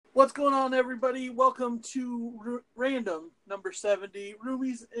What's going on, everybody? Welcome to Random number 70,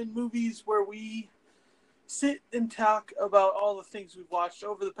 Roomies and Movies, where we sit and talk about all the things we've watched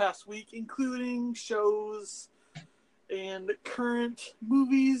over the past week, including shows and current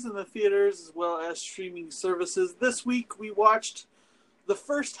movies in the theaters, as well as streaming services. This week, we watched the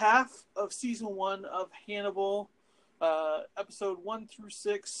first half of Season 1 of Hannibal, Episode 1 through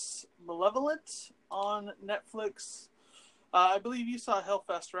 6, Malevolent, on Netflix. I believe you saw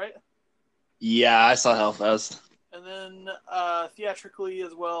Hellfest, right? Yeah, I saw Hellfest. And then theatrically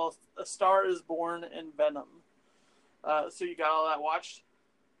as well, A Star is Born and Venom. So you got all that watched?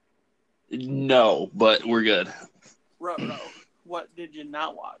 No, but we're good. Ruh-roh. What did you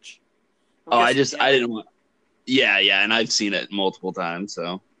not watch? I didn't want... Yeah, and I've seen it multiple times,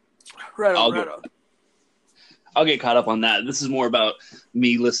 so... I'll get caught up on that. This is more about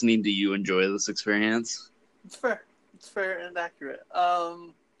me listening to you enjoy this experience. It's fair. It's fair and accurate.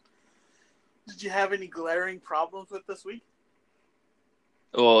 Did you have any glaring problems with this week?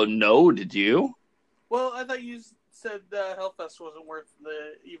 Oh, no, did you? Well, I thought you said Hellfest wasn't worth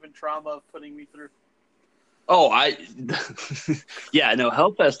the even trauma of putting me through. Oh, yeah, no,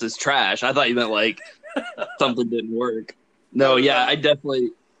 Hellfest is trash. I thought you meant, like, something didn't work. No, yeah, I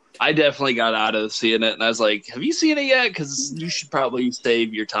definitely got out of seeing it, and I was like, have you seen it yet? Because you should probably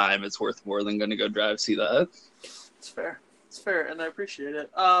save your time. It's worth more than going to go drive see that. It's fair, and I appreciate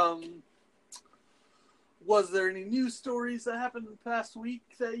it. Was there any news stories that happened in the past week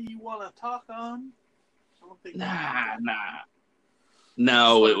that you want to talk on? I don't think. Nah.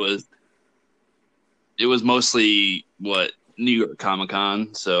 No, it was mostly New York Comic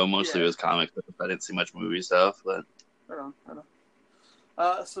Con, so mostly it was comics. I didn't see much movie stuff, but. Right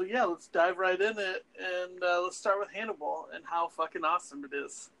on. So yeah, let's dive right in it, and let's start with Hannibal and how fucking awesome it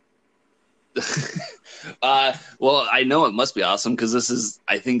is. Well, I know it must be awesome because this is,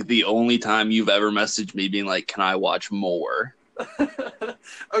 I think, the only time you've ever messaged me being like, can I watch more?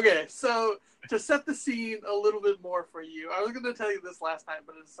 Okay, so to set the scene a little bit more for you, I was going to tell you this last time,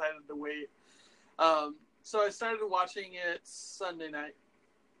 but I decided to wait. So I started watching it Sunday night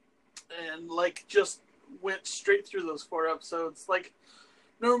and just went straight through those 4 episodes.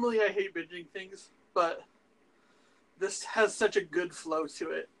 Normally I hate binging things, but this has such a good flow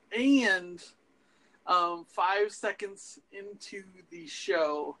to it. And 5 seconds into the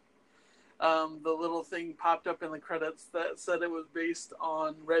show, the little thing popped up in the credits that said it was based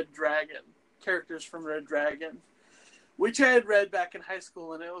on Red Dragon, characters from Red Dragon, which I had read back in high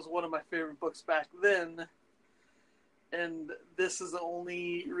school, and it was one of my favorite books back then. And this is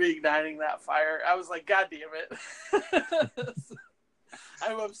only reigniting that fire. I was like, God damn it.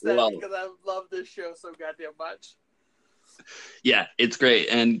 I'm upset because I love this show so goddamn much. Yeah, it's great.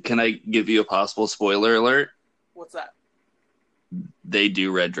 And can I give you a possible spoiler alert? What's that? They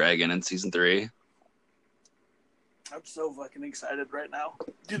do Red Dragon in season 3. I'm so fucking excited right now.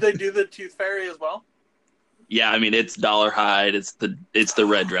 Do they do the Tooth Fairy as well? Yeah, I mean, it's Dollarhide. It's the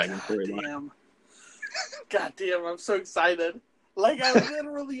Red Dragon storyline. God damn, I'm so excited. I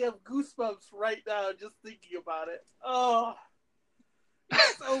literally have goosebumps right now just thinking about it. Oh,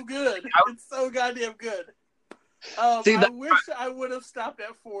 it's so good. It's so goddamn good. I wish I would have stopped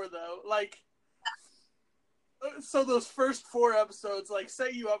at 4, though. So those first 4 episodes,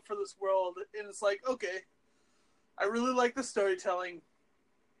 set you up for this world, and it's okay, I really like the storytelling,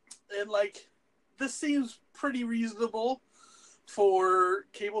 and, this seems pretty reasonable for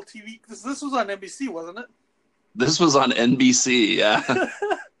cable TV, because this was on NBC, wasn't it? This was on NBC, yeah.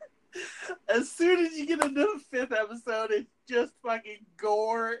 As soon as you get into the 5th episode, it's just fucking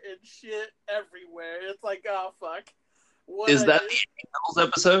gore and shit everywhere. It's oh, fuck. Is that the Angels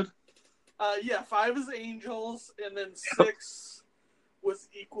episode? Yeah, 5 is Angels, and then 6 was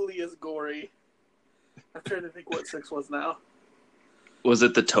equally as gory. I'm trying to think what 6 was now. Was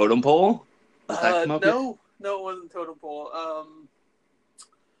it the Totem Pole? No, it wasn't Totem Pole.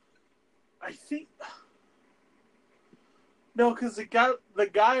 I think... No, because the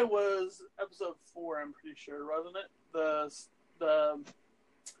guy was episode 4, I'm pretty sure, wasn't it? The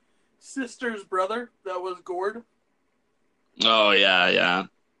sister's brother that was gored. Oh, yeah.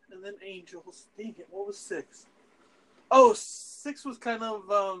 And then Angels. Dang it, what was 6? Oh, 6 was kind of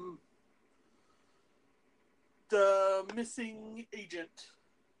the missing agent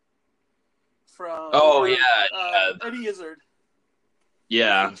from Eddie Izzard.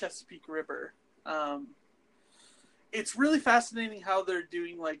 Yeah. Chesapeake Ripper. It's really fascinating how they're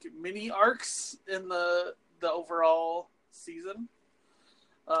doing mini arcs in the overall season.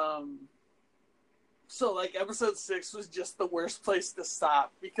 So episode 6 was just the worst place to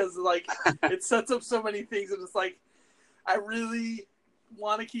stop because it sets up so many things, and it's I really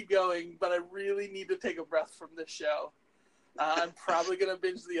want to keep going, but I really need to take a breath from this show. I'm probably going to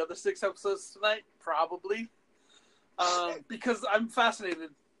binge the other 6 episodes tonight, probably, because I'm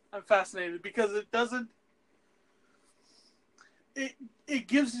fascinated. I'm fascinated because it doesn't. It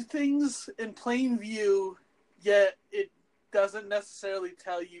gives you things in plain view, yet it doesn't necessarily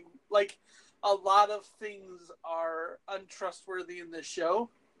tell you. Like, a lot of things are untrustworthy in this show.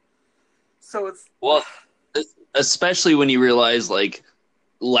 So it's... Well, especially when you realize, like,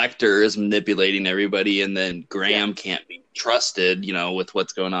 Lecter is manipulating everybody, and then Graham can't be trusted, you know, with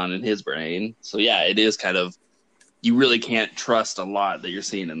what's going on in his brain. So, yeah, it is kind of... You really can't trust a lot that you're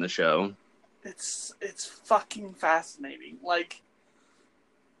seeing in the show. It's fucking fascinating. Like,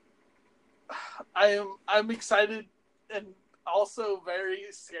 I'm excited and also very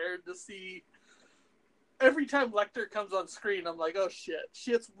scared to see. Every time Lecter comes on screen, I'm like, oh shit,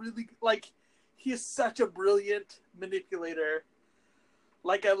 shit's really, like, he is such a brilliant manipulator.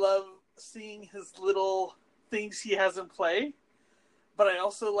 Like, I love seeing his little things he has in play, but I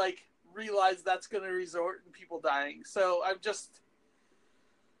also, like, realize that's going to result in people dying. So I'm just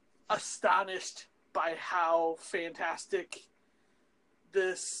astonished by how fantastic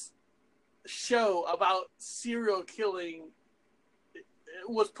this show about serial killing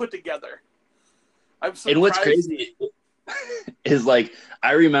was put together. I'm surprised. And what's crazy is, like,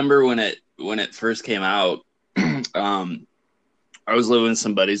 I remember when it first came out, I was living with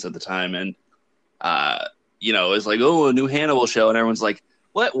some buddies at the time, and you know, it was like, oh, a new Hannibal show, and everyone's like,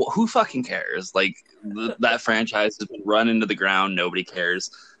 what? Who fucking cares? Like, that franchise has been run into the ground. Nobody cares.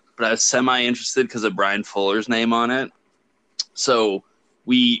 But I was semi-interested because of Brian Fuller's name on it. So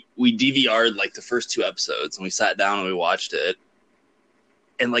we DVR'd, like, the first 2 episodes, and we sat down and we watched it.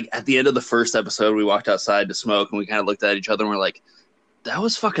 And, like, at the end of the first episode, we walked outside to smoke, and we kind of looked at each other, and we're like, that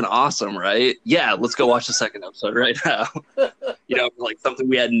was fucking awesome, right? Yeah, let's go watch the second episode right now. You know, like, something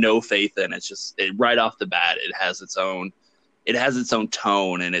we had no faith in. It's just, right off the bat, it has its own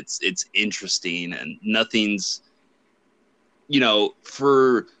tone, and it's interesting, and nothing's, you know,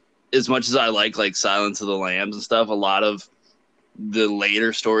 for as much as I like Silence of the Lambs and stuff, a lot of the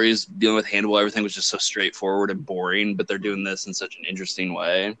later stories dealing with Hannibal, everything was just so straightforward and boring, but they're doing this in such an interesting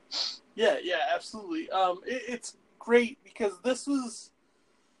way. Yeah, absolutely. It's great because this was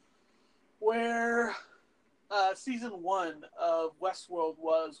where season 1 of Westworld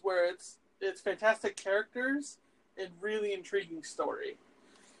was, where it's fantastic characters and really intriguing story.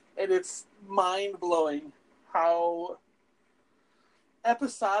 And it's mind-blowing how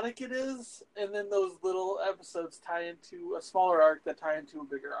episodic it is, and then those little episodes tie into a smaller arc that tie into a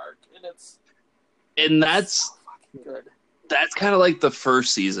bigger arc. And that's so fucking good. That's kind of like the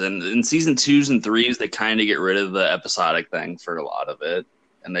first season. In season 2s and 3s, they kind of get rid of the episodic thing for a lot of it,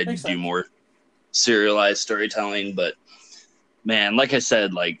 and they do more serialized storytelling. But, man, like I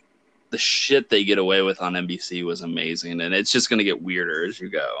said, like, the shit they get away with on NBC was amazing, and it's just going to get weirder as you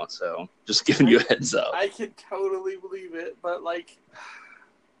go. So, just giving you a heads up. I can totally believe it, but, like,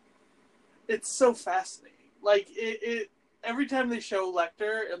 it's so fascinating. Like, it every time they show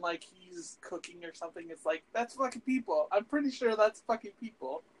Lecter and, like, he's cooking or something, it's like, that's fucking people. I'm pretty sure that's fucking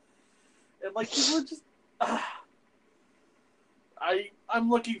people. And, like, people are just... I'm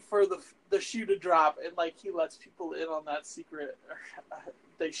looking for the shoe to drop, and, like, he lets people in on that secret.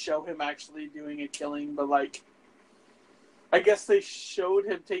 They show him actually doing a killing, but, like, I guess they showed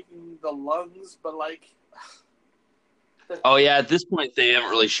him taking the lungs, but, like... Oh, yeah, at this point, they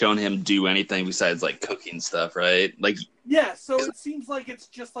haven't really shown him do anything besides, like, cooking stuff, right? Like, yeah, so it seems like it's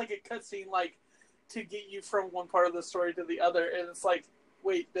just like a cutscene, like, to get you from one part of the story to the other, and it's like,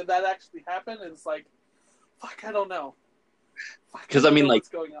 wait, did that actually happen? And it's like, fuck, I don't know. Because, I mean, like, what's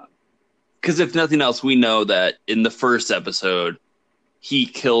going on? Because if nothing else, we know that in the first episode, he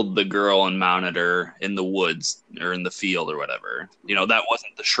killed the girl and mounted her in the woods or in the field or whatever. You know, that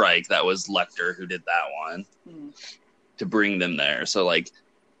wasn't the Shrike. That was Lecter who did that one to bring them there. So, like,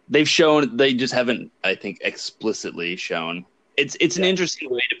 they just haven't, I think, explicitly shown. It's an interesting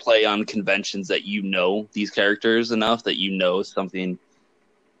way to play on conventions that you know these characters enough that you know something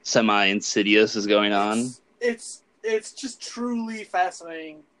semi-insidious is going on. It's just truly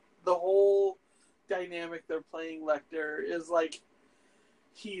fascinating. The whole dynamic they're playing Lecter is like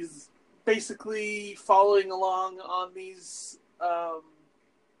he's basically following along on these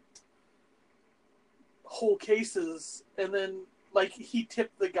whole cases, and then like he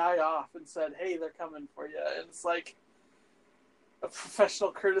tipped the guy off and said, "Hey, they're coming for you," and it's like a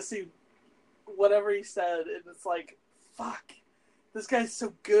professional courtesy, whatever he said, and it's like, fuck, this guy's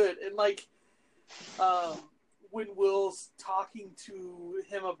so good. And like when Will's talking to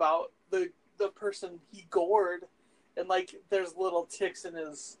him about the person he gored and like there's little ticks in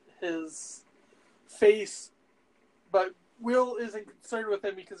his face, but Will isn't concerned with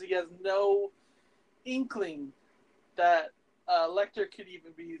him because he has no inkling that Lecter could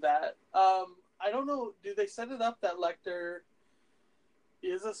even be that. I don't know. Do they set it up that Lecter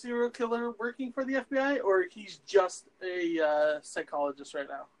is a serial killer working for the FBI, or he's just a psychologist right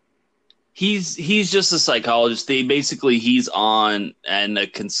now? He's just a psychologist. He's on and a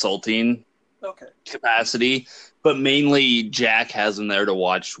consulting capacity, but mainly Jack has him there to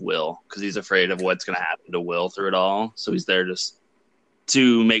watch Will because he's afraid of what's going to happen to Will through it all. So he's there just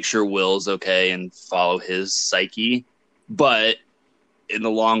to make sure Will's okay and follow his psyche. But in the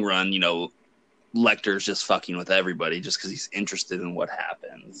long run, Lecter's just fucking with everybody just because he's interested in what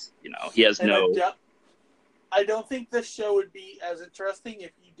happens. He has I don't think this show would be as interesting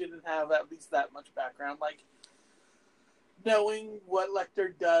if you didn't have at least that much background. Like, knowing what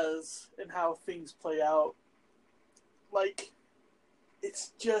Lecter does and how things play out, like,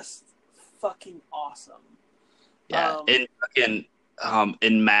 it's just fucking awesome. Yeah,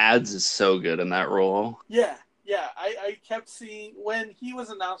 and Mads is so good in that role. Yeah. I kept seeing when he was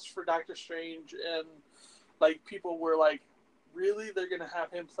announced for Doctor Strange, and like people were like, "Really? They're gonna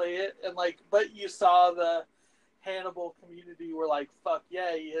have him play it?" And like, but you saw the Hannibal community were like, "Fuck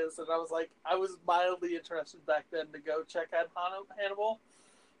yeah, he is!" And I was like, I was mildly interested back then to go check out Hannibal,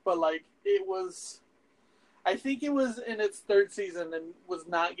 but like I think it was in its third season and was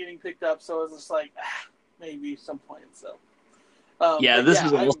not getting picked up, so I was just like, maybe some point. So this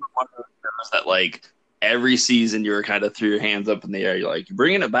was almost one of those shows that like every season you were kind of threw your hands up in the air. You're like, "You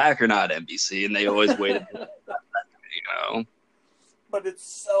bringing it back or not, NBC?" And they always waited. But it's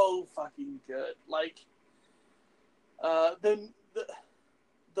so fucking good. Like, the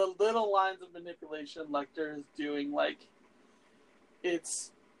little lines of manipulation Lecter is doing, like,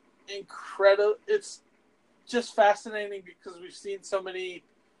 it's incredible. It's just fascinating because we've seen so many.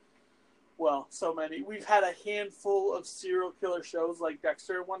 We've had a handful of serial killer shows like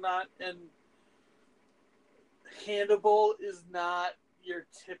Dexter and whatnot, and Hannibal is not your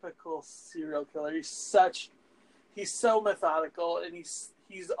typical serial killer. He's so methodical, and he's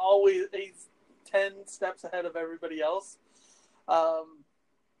 10 steps ahead of everybody else. I'm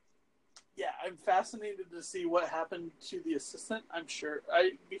fascinated to see what happened to the assistant. I'm sure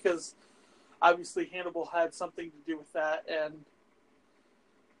because obviously Hannibal had something to do with that, and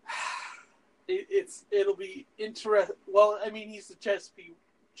it'll be interesting. Well, I mean, he's the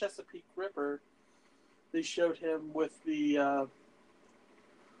Chesapeake Ripper. They showed him with the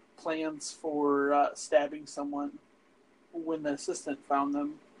plans for stabbing someone when the assistant found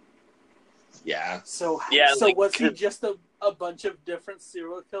them. Yeah. So was he just a bunch of different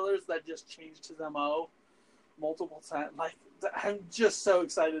serial killers that just changed his MO multiple times? Like, I'm just so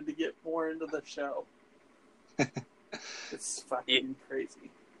excited to get more into the show. It's fucking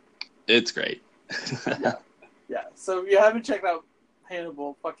crazy. It's great. Yeah. So if you haven't checked out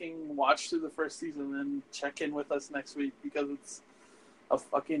Hannibal, fucking watch through the first season and check in with us next week because it's a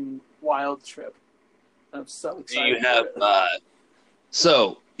fucking wild trip. I'm so excited.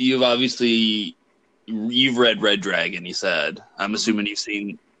 So you've read Red Dragon, you said. I'm assuming you've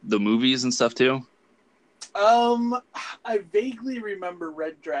seen the movies and stuff too? I vaguely remember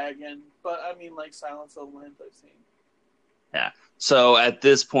Red Dragon, but I mean, like, Silence of the Lambs I've seen. Yeah. So at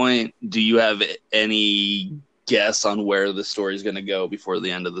this point, do you have any guess on where the story's going to go before the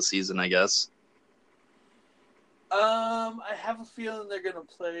end of the season, I guess? I have a feeling they're going to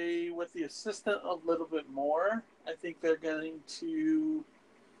play with the assistant a little bit more. I think they're going to...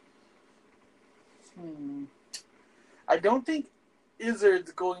 I don't think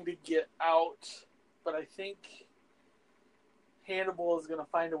Izzard's going to get out, but I think Hannibal is going to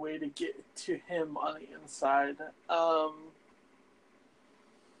find a way to get to him on the inside. I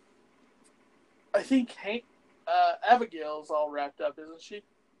think Abigail's all wrapped up, isn't she?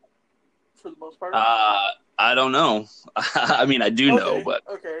 For the most part? I don't know. I mean, I do know, but...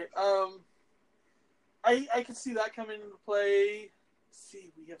 Okay. I can see that coming into play.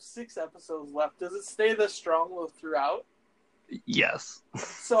 See, we have 6 episodes left. Does it stay this strong throughout? Yes.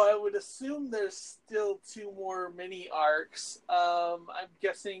 So I would assume there's still 2 more mini arcs. I'm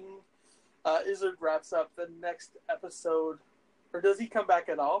guessing Izzard wraps up the next episode. Or does he come back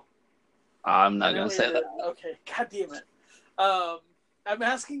at all? I'm not going to say that. Okay, god damn it. I'm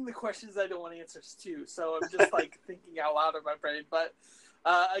asking the questions I don't want answers to, so I'm just like thinking out loud in my brain. But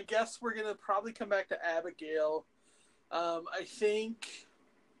I guess we're going to probably come back to Abigail. I think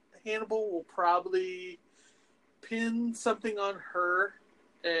Hannibal will probably pin something on her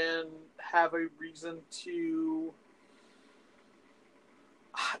and have a reason to...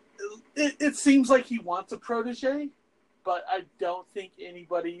 It seems like he wants a protege, but I don't think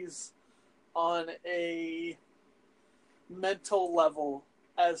anybody's on a mental level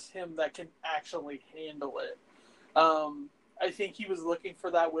as him that can actually handle it. I think he was looking for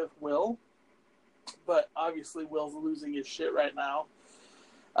that with Will, but obviously Will's losing his shit right now.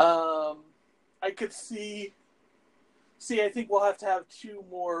 I could see. I think we'll have to have 2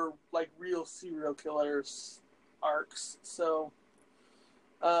 more like real serial killers arcs. So,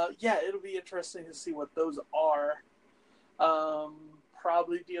 yeah, it'll be interesting to see what those are.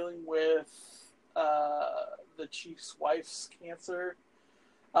 Probably dealing with the chief's wife's cancer.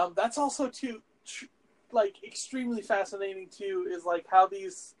 That's also like extremely fascinating too. Is like how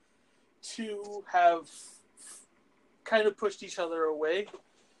these 2 have kind of pushed each other away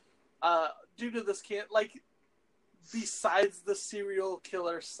due to this like. Besides the serial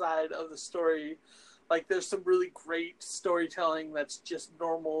killer side of the story, like there's some really great storytelling that's just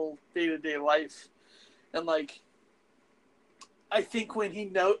normal day-to-day life. And like I think when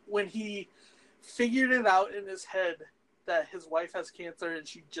he figured it out in his head that his wife has cancer and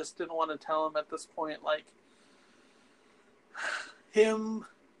she just didn't want to tell him at this point, like him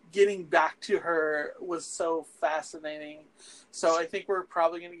getting back to her was so fascinating. So I think we're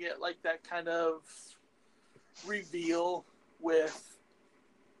probably going to get like that kind of reveal with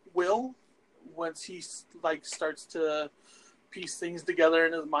Will once he like starts to piece things together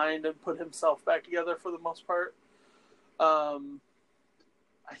in his mind and put himself back together for the most part. I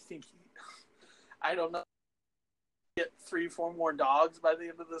think I don't know, get 3-4 more dogs by the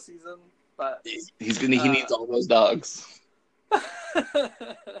end of the season, but he needs all those dogs. But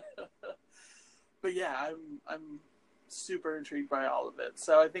yeah, I'm super intrigued by all of it.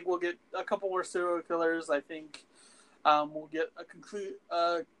 So I think we'll get a couple more serial killers. I think we'll get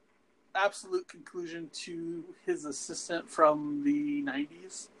a absolute conclusion to his assistant from the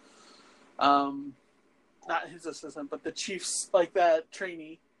 90s. Not his assistant, but the chief's like that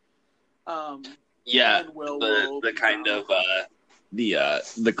trainee. Yeah, the kind of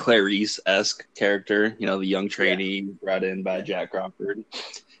the Clarice-esque character, you know, the young trainee brought in by Jack Crawford.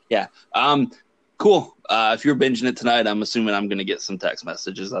 Yeah. Cool. If you're binging it tonight, I'm assuming I'm going to get some text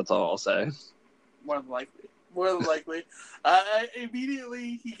messages. That's all I'll say. More than likely.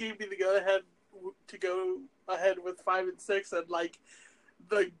 Immediately, he gave me the go-ahead to go ahead with 5 and 6, and like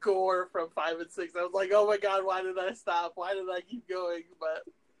the gore from 5 and 6. I was like, oh my god, why did I stop? Why did I keep going? But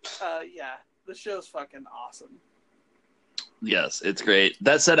yeah, the show's fucking awesome. Yes, it's great.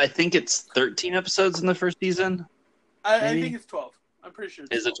 That said, I think it's 13 episodes in the first season. I think it's 12. I'm pretty sure.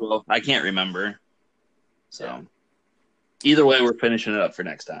 Is it 12? I can't remember. So, either way, we're finishing it up for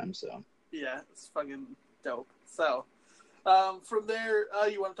next time. So, yeah, it's fucking dope. So, from there,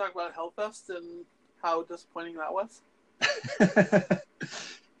 you want to talk about Hellfest and how disappointing that was?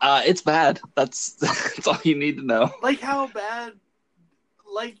 It's bad. That's all you need to know. Like how bad?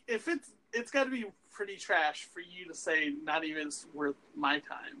 Like if it's got to be pretty trash for you to say not even worth my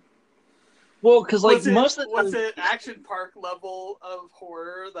time. Well, because like was it Action Park level of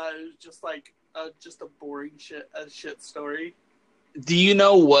horror that is just like just a boring shit story? Do you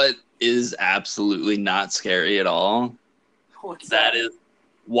know what is absolutely not scary at all? What's that? That is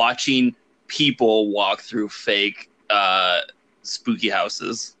watching people walk through fake spooky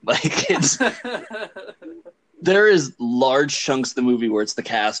houses. Like it's there is large chunks of the movie where it's the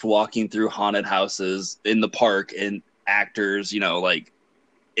cast walking through haunted houses in the park and actors, you know, like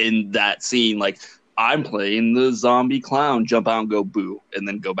in that scene, like I'm playing the zombie clown, jump out and go boo, and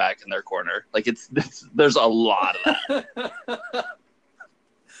then go back in their corner. Like there's a lot of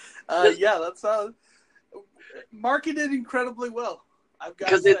that. Yeah, that's marketed incredibly well. I've got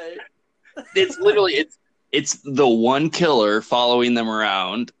to say, it's literally it's the one killer following them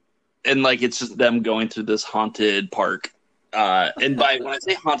around, and like it's just them going through this haunted park. And when I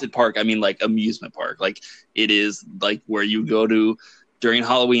say haunted park, I mean like amusement park. Like it is like where you go to during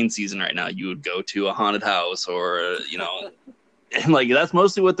Halloween season right now. You would go to a haunted house, or you know, and like that's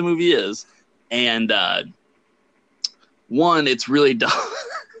mostly what the movie is. And one, it's really dumb.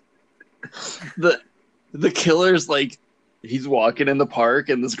 The killer's like he's walking in the park,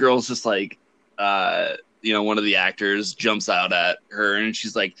 and this girl's just like you know, one of the actors jumps out at her and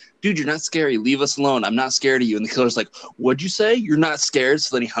she's like, dude, you're not scary, leave us alone, I'm not scared of you. And the killer's like, what'd you say, you're not scared?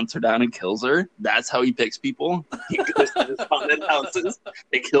 So then he hunts her down and kills her. That's how he picks people. He goes to his haunted houses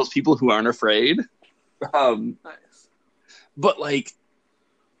and kills people who aren't afraid. Nice. But like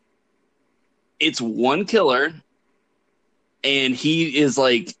it's one killer and he is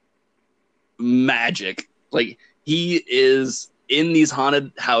like magic. Like he is in these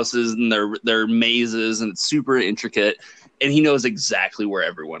haunted houses and they're mazes and it's super intricate, and he knows exactly where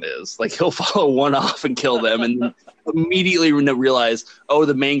everyone is. Like, he'll follow one off and kill them, and then immediately realize, oh,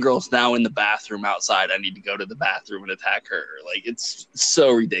 the main girl's now in the bathroom outside. I need to go to the bathroom and attack her. Like, it's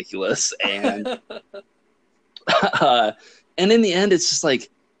so ridiculous. And and in the end, it's just like,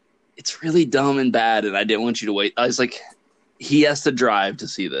 it's really dumb and bad, and I didn't want you to wait. I was like, he has to drive to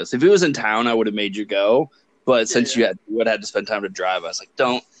see this. If it was in town, I would have made you go. But since you would have had to spend time to drive, I was like,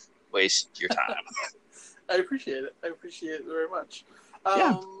 don't waste your time. I appreciate it. I appreciate it very much.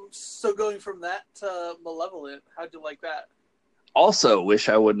 Yeah. So going from that to Malevolent, how'd you like that? Also, wish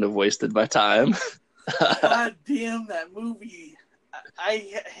I wouldn't have wasted my time. God damn that movie.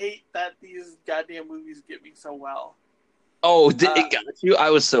 I hate that these goddamn movies get me so well. Oh, it got you? I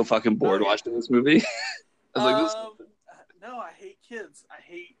was so fucking bored watching this movie. I was like, this. No, I hate kids. I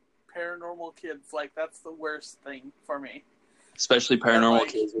hate paranormal kids. Like, that's the worst thing for me. Especially paranormal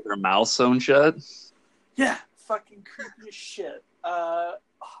kids with their mouths sewn shut. Yeah, fucking creepy as shit.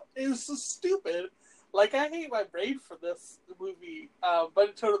 It was so stupid. Like, I hate my brain for this movie, but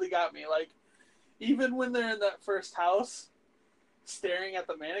it totally got me. Like, even when they're in that first house, staring at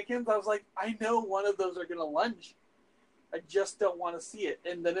the mannequins, I was like, I know one of those are going to lunge. I just don't want to see it.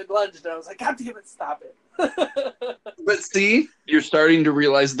 And then it lunged, and I was like, God damn it, stop it. But see, you're starting to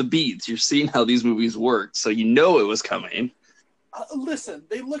realize the beats. You're seeing how these movies work, so you know it was coming. Listen,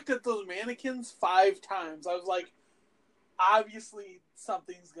 they looked at those mannequins 5 times. I was like, obviously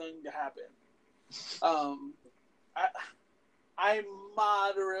something's going to happen. I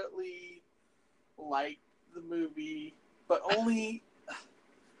moderately liked the movie, but only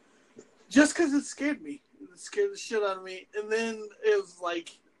just because it scared me. It scared the shit out of me. And then it was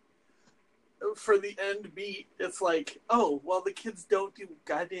like, for the end beat, it's like, oh, well, the kids don't do a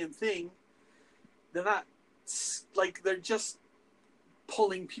goddamn thing. They're not, like, they're just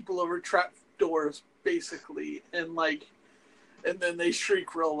pulling people over trap doors, basically, and then they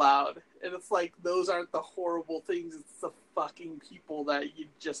shriek real loud. And it's like, those aren't the horrible things, it's the fucking people that you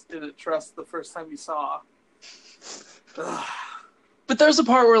just didn't trust the first time you saw. But there's a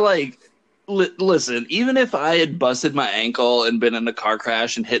part where, like, listen, even if I had busted my ankle and been in a car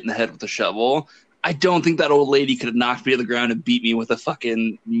crash and hit in the head with a shovel, I don't think that old lady could have knocked me to the ground and beat me with a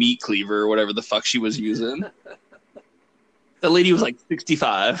fucking meat cleaver or whatever the fuck she was using. The lady was like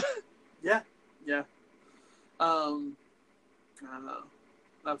 65. Yeah. I don't know.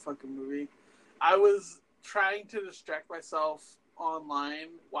 That fucking movie. I was trying to distract myself online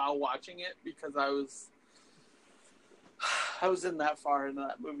while watching it because I was in that far into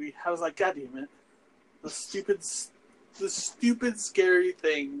that movie. I was like, God damn it. The stupid scary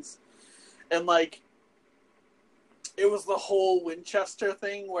things. And like, it was the whole Winchester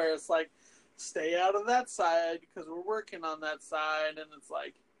thing where it's like, stay out of that side because we're working on that side. And it's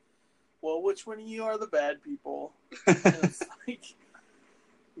like, well, which one of you are the bad people? And it's like,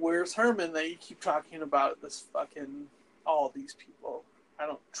 where's Herman that you keep talking about? This fucking, all these people. I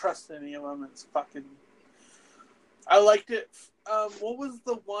don't trust any of them. It's fucking, I liked it. What was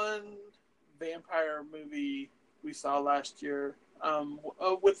the one vampire movie we saw last year?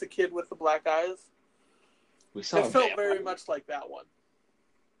 With the kid with the black eyes? It felt very much like that one.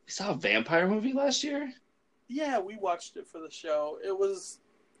 We saw a vampire movie last year? Yeah, we watched it for the show. It was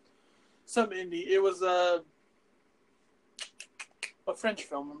some indie. It was a French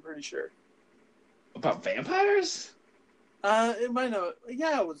film, I'm pretty sure. About vampires? It might not.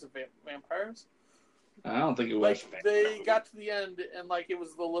 Yeah, it was vampires. I don't think it was. Like, they got to the end, and like it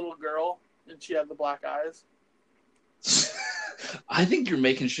was the little girl, and she had the black eyes. I think you're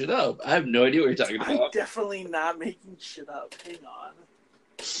making shit up. I have no idea what you're talking about. I'm definitely not making shit up. Hang on.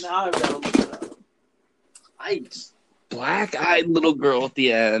 Now I've got to look it up. Black-eyed little girl at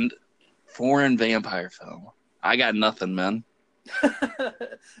the end. Foreign vampire film. I got nothing, man.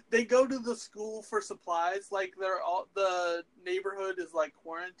 They go to the school for supplies. Like, the neighborhood is like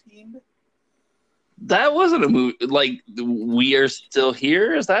quarantined. That wasn't a movie. Like, We Are Still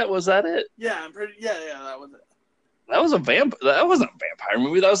Here. Was that it? Yeah, I'm pretty. Yeah, that was it. That wasn't a vampire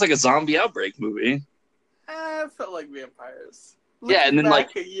movie. That was like a zombie outbreak movie. It felt like vampires. Yeah, and then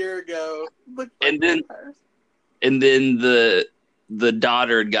like a year ago, and then the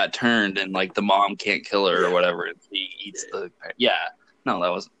daughter got turned, and like the mom can't kill her or whatever, and she eats the. Yeah, no,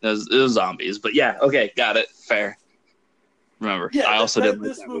 it was zombies, but yeah, okay, got it, fair. Remember, yeah, I also didn't.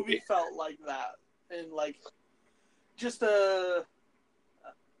 This movie felt like that, and like just an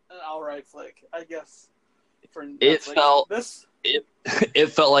alright flick, I guess. For Netflix. It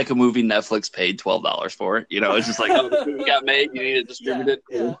felt like a movie Netflix paid $12 for. You know, it's just like, oh, the movie got made, you need to distribute it.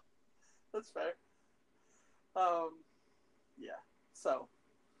 Cool. Yeah, that's fair. Yeah, so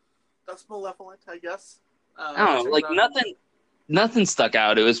that's Malevolent, I guess. I don't know, like nothing stuck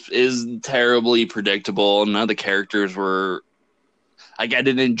out. It is terribly predictable. None of the characters were like I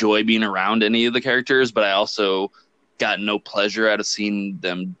didn't enjoy being around any of the characters, but I also got no pleasure out of seeing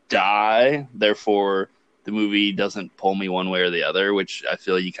them die. Therefore, the movie doesn't pull me one way or the other, which I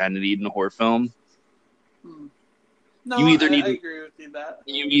feel you kind of need in a horror film. No, you either I agree with you that.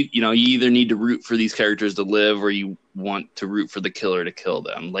 You either need to root for these characters to live, or you want to root for the killer to kill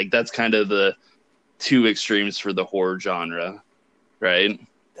them. Like that's kind of the two extremes for the horror genre, right?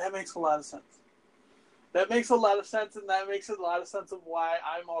 That makes a lot of sense. And that makes a lot of sense of why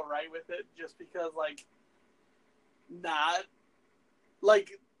I'm all right with it, just because, like, not,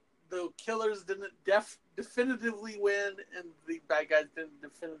 like, the killers didn't definitively win, and the bad guys didn't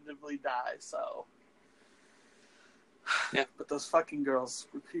definitively die, so. Yeah. But those fucking girls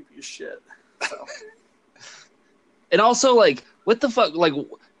were creepy as shit, so. And also, like, what the fuck, like,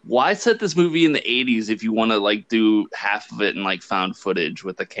 why set this movie in the 80s if you want to, like, do half of it in, like, found footage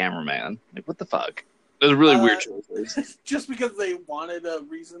with a cameraman? Like, what the fuck? It was really weird choices. Just because they wanted a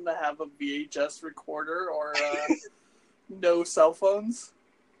reason to have a VHS recorder or no cell phones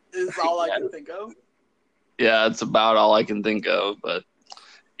is all I can think of. Yeah, it's about all I can think of, but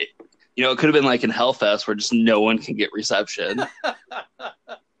it could have been like in Hellfest where just no one can get reception.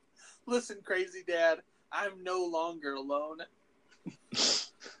 Listen, crazy dad, I'm no longer alone. What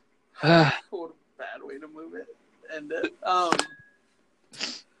a bad way to move it. End it. But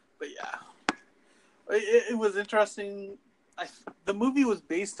yeah. It was interesting. The movie was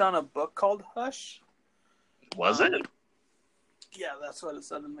based on a book called Hush. Was it? Yeah, that's what it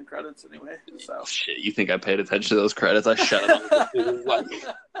said in the credits anyway. So shit, you think I paid attention to those credits? I shut up.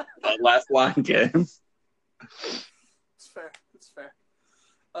 That last line came. It's fair.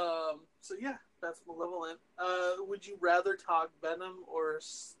 So yeah, that's Malevolent. Would you rather talk Venom or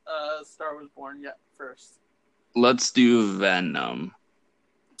Star Was Born yet first? Let's do Venom.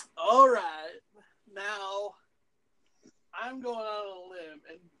 All right. Now, I'm going on a limb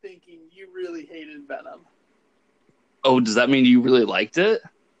and thinking you really hated Venom. Oh, does that mean you really liked it?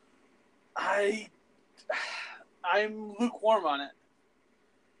 I'm lukewarm on it.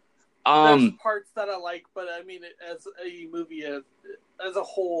 There's parts that I like, but I mean, as a movie as a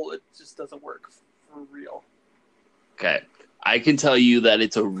whole, it just doesn't work for real. Okay. I can tell you that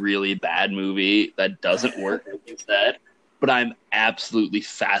it's a really bad movie that doesn't work, like you said, but I'm absolutely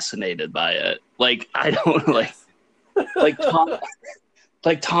fascinated by it. Like, I don't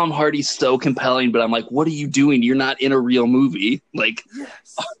like Tom Hardy's so compelling, but I'm like, what are you doing? You're not in a real movie. Like,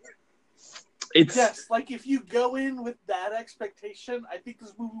 yes. Like, if you go in with that expectation, I think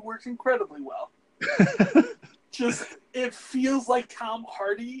this movie works incredibly well. Just, it feels like Tom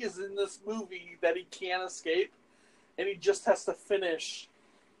Hardy is in this movie that he can't escape, and he just has to finish,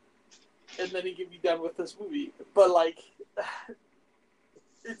 and then he can be done with this movie. But like,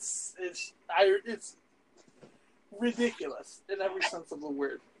 it's ridiculous in every sense of the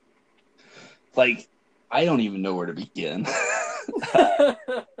word. Like, I don't even know where to begin.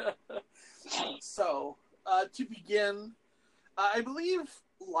 So, to begin, I believe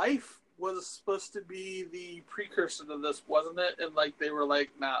Life was supposed to be the precursor to this, wasn't it? And like they were like,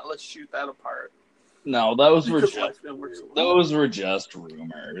 "Nah, let's shoot that apart." No, those were just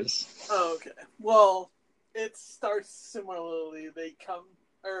rumors. Oh, okay. Well, it starts similarly. The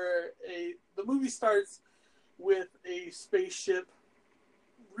movie starts with a spaceship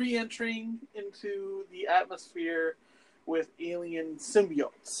re-entering into the atmosphere with alien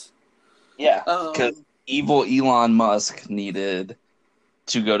symbiotes. Yeah, because evil Elon Musk needed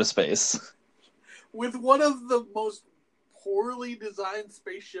to go to space. With one of the most poorly designed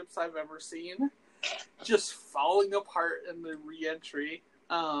spaceships I've ever seen, just falling apart in the re-entry.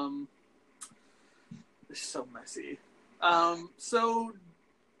 It's so messy.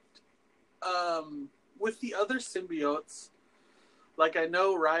 With the other symbiotes, like I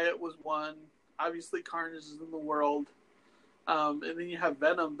know Riot was one, obviously Carnage is in the world, and then you have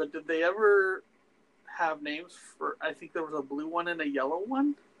Venom, but did they ever have names for, I think there was a blue one and a yellow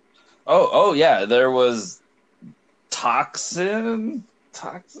one? Oh yeah, there was Toxin.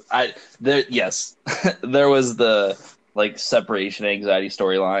 Yes. There was the like separation anxiety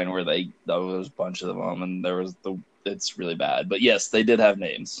storyline where there was a bunch of them, and there was it's really bad. But yes, they did have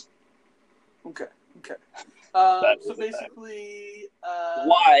names. Okay. So basically,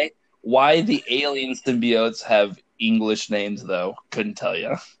 why the alien symbiotes have English names though? Couldn't tell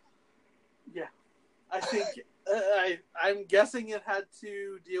you. Yeah, I think I'm guessing it had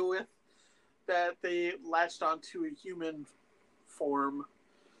to deal with that they latched onto a human form,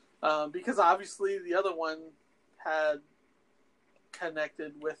 because obviously the other one had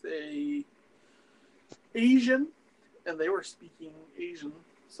connected with a Asian, and they were speaking Asian.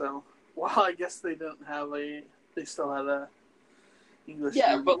 So, well, I guess they didn't have they still had a English.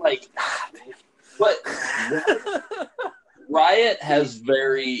 Yeah, movie. but like, but Riot has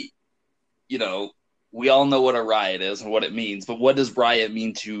very, we all know what a riot is and what it means, but what does riot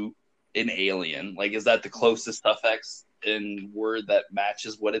mean to an alien? Like, is that the closest suffix in word that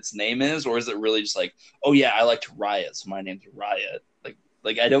matches what its name is, or is it really just like, oh yeah, I like to riot, so my name's Riot?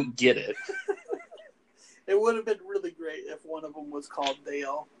 Like I don't get it. It would have been really great if one of them was called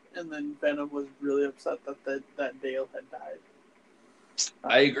Dale, and then Venom was really upset that Dale had died.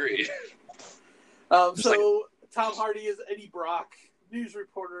 I agree. So Tom Hardy is Eddie Brock, news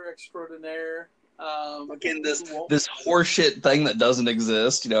reporter extraordinaire. Again, this horseshit thing that doesn't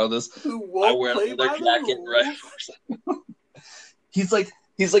exist. This who won't I wear play another by jacket, the right? He's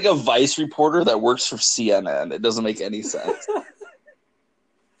like a Vice reporter that works for CNN. It doesn't make any sense.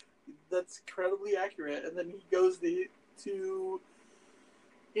 That's incredibly accurate. And then he goes to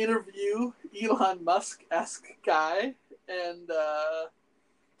interview Elon Musk-esque guy, and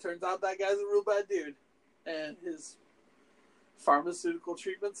turns out that guy's a real bad dude, and his pharmaceutical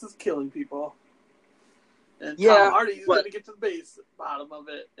treatments is killing people. And Tom Hardy's going to get to the bottom of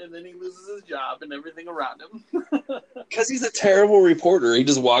it, and then he loses his job and everything around him. Because he's a terrible reporter. He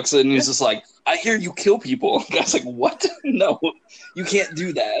just walks in and he's just like, I hear you kill people. The guy's like, what? No, you can't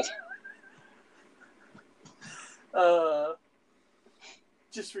do that.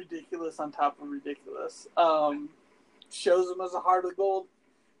 Just ridiculous on top of ridiculous. Shows him as a heart of gold.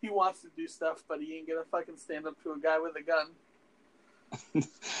 He wants to do stuff, but he ain't going to fucking stand up to a guy with a gun.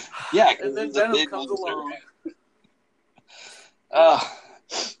 Yeah, and then Venom comes along.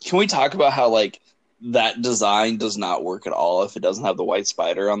 Can we talk about how that design does not work at all if it doesn't have the white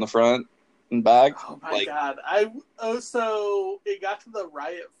spider on the front and back? Oh my god! So it got to the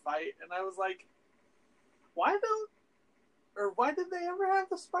Riot fight, and I was like, why did they ever have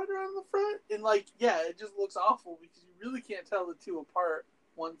the spider on the front? And it just looks awful because you really can't tell the two apart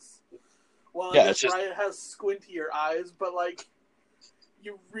once. Well, I guess Riot has squintier eyes, but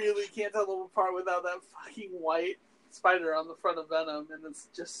you really can't tell them apart without that fucking white spider on the front of Venom, and it's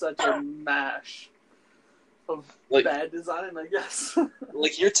just such a mash of bad design, I guess.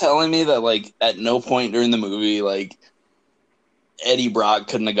 You're telling me that, at no point during the movie, Eddie Brock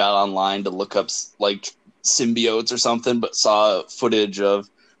couldn't have got online to look up, symbiotes or something, but saw footage of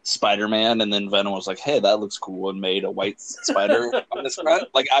Spider-Man, and then Venom was like, hey, that looks cool, and made a white spider on his front.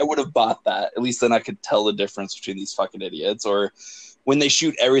 I would have bought that. At least then I could tell the difference between these fucking idiots. Or when they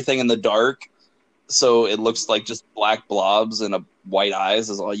shoot everything in the dark, so it looks like just black blobs and white eyes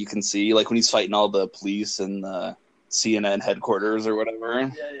is all you can see. When he's fighting all the police in the CNN headquarters or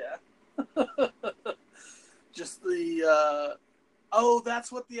whatever. Yeah. Just the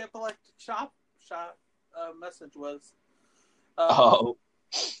that's what the epileptic shot message was.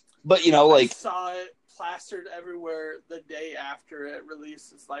 But I saw it plastered everywhere the day after it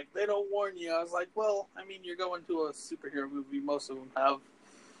released. It's they don't warn you. I was like, well, I mean, you're going to a superhero movie. Most of them have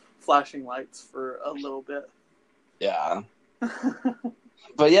flashing lights for a little bit. Yeah.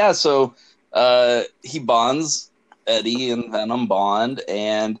 But yeah, so he bonds, Eddie and Venom bond,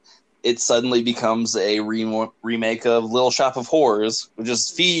 and it suddenly becomes a remake of Little Shop of Horrors, which is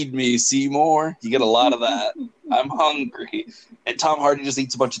feed me, Seymour. You get a lot of that. I'm hungry. And Tom Hardy just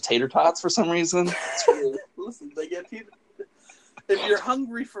eats a bunch of tater tots for some reason. Listen, they get if you're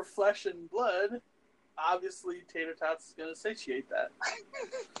hungry for flesh and blood, obviously tater tots is going to satiate that.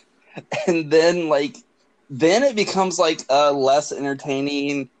 And then, then it becomes a less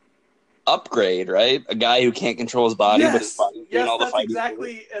entertaining Upgrade, right? A guy who can't control his body, but his body's doing all the fighting.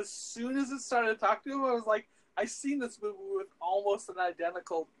 Exactly. As soon as it started talking to him, I was like, I've seen this movie with almost an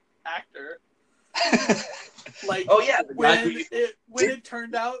identical actor. Oh yeah, when it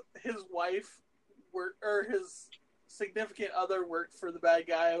turned out his wife or his significant other worked for the bad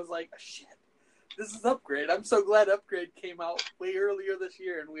guy, I was like, shit, this is Upgrade. I'm so glad Upgrade came out way earlier this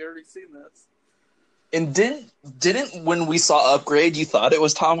year, and we already seen this. And didn't when we saw Upgrade, you thought it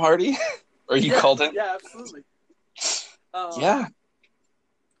was Tom Hardy, or you called him? Yeah, absolutely. Yeah.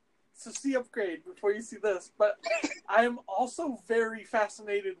 So see Upgrade before you see this, but I am also very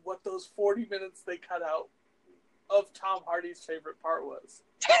fascinated what those 40 minutes they cut out of Tom Hardy's favorite part was.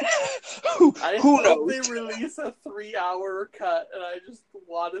 Who hope knows? they release a 3-hour cut, and I just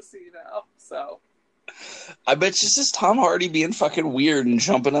want to see now. So. I bet it's just Tom Hardy being fucking weird and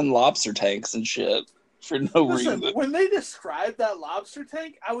jumping in lobster tanks and shit for no reason. When they described that lobster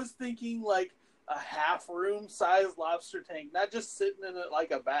tank, I was thinking a half-room sized lobster tank, not just sitting in it like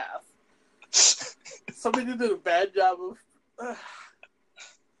a bath. Somebody did a bad job of...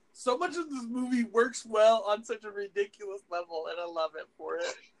 So much of this movie works well on such a ridiculous level, and I love it for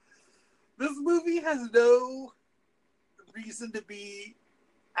it. This movie has no reason to be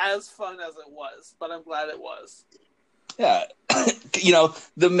as fun as it was, but I'm glad it was. Yeah. You know,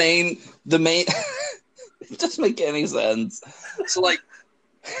 the main it doesn't make any sense. So like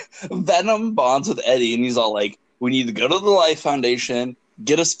Venom bonds with Eddie and he's all like, we need to go to the Life Foundation,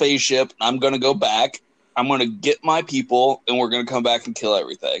 get a spaceship, I'm gonna go back, I'm gonna get my people, and we're gonna come back and kill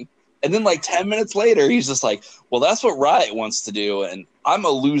everything. And then like 10 minutes later, he's just like, well, that's what Riot wants to do, and I'm a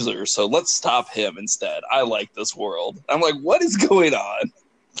loser, so let's stop him instead. I like this world. I'm like, what is going on?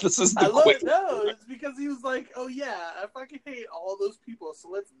 This is the No, it's because he was like, oh yeah, I fucking hate all those people, so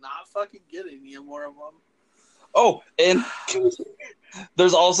let's not fucking get any more of them. Oh, and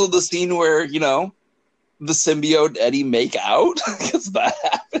there's also the scene where, you know, the symbiote and Eddie make out, because that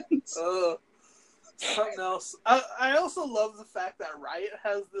happens. Something else. I also love the fact that Riot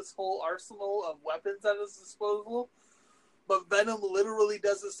has this whole arsenal of weapons at his disposal, but Venom literally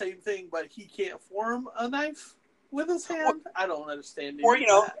does the same thing, but he can't form a knife with his hand. I don't understand. Or, you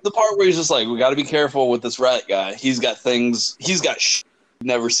know, the part where he's just like, we got to be careful with this Riot guy. He's got shit you've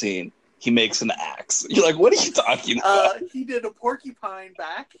never seen. He makes an axe. You're like, what are you talking about? He did a porcupine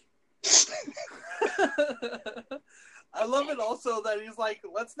back. I love it also that he's like,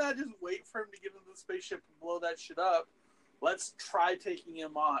 let's not just wait for him to get into the spaceship and blow that shit up. Let's try taking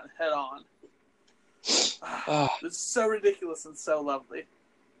him on head on. It's so ridiculous and so lovely.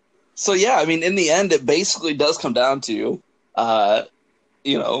 So yeah, I mean, in the end, it basically does come down to,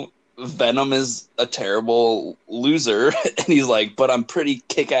 you know, Venom is a terrible loser, and he's like, but I'm pretty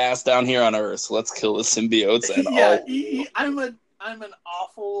kick-ass down here on Earth, so let's kill the symbiotes. And I'm an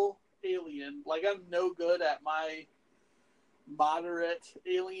awful alien. Like, I'm no good at my moderate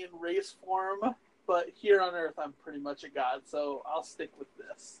alien race form, but here on Earth, I'm pretty much a god, so I'll stick with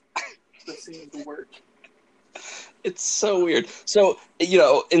this. This seems to work. It's so weird. So, you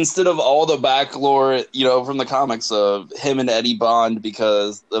know, instead of all the back lore, you know, from the comics of him and Eddie bond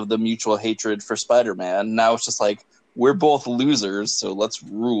because of the mutual hatred for Spider-Man, now it's just like, we're both losers, so let's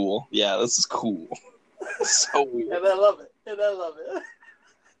rule. Yeah, this is cool. So weird. And I love it.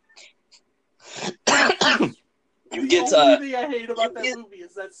 The only thing I hate about that movie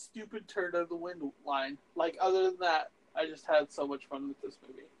is that stupid turn of the wind line. Like, other than that, I just had so much fun with this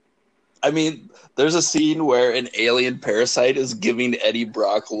movie. I mean, there's a scene where an alien parasite is giving Eddie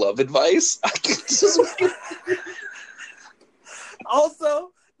Brock love advice.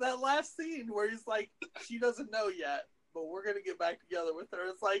 Also, that last scene where he's like, she doesn't know yet, but we're going to get back together with her.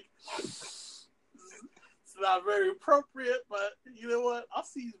 It's like, it's not very appropriate, but you know what? I'll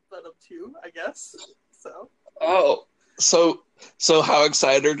see Venom 2, I guess. So. Oh, so how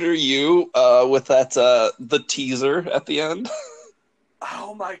excited are you with that the teaser at the end?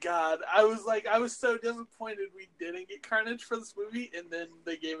 Oh my god. I was so disappointed we didn't get Carnage for this movie, and then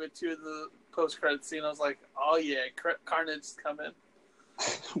they gave it to the post-credit scene. I was like, oh yeah, Carnage's coming.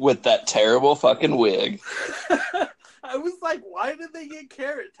 With that terrible fucking wig. I was like, why did they get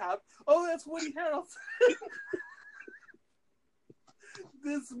Carrot Top? Oh, that's Woody Harrelson.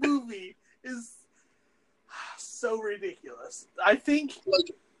 This movie is so ridiculous. I think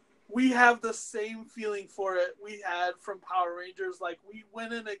we have the same feeling for it we had from Power Rangers. Like, we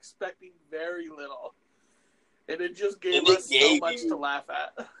went in expecting very little, and it just gave us so much to laugh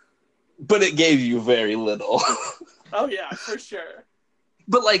at. But it gave you very little. Oh yeah, for sure.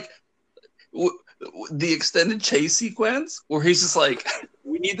 But like the extended chase sequence where he's just like,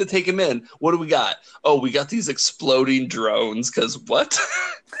 we need to take him in. What do we got? Oh, we got these exploding drones. Because what?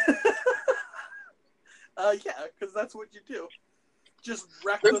 Yeah, because that's what you do. Just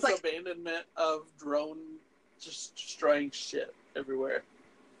reckless abandonment of drone just destroying shit everywhere.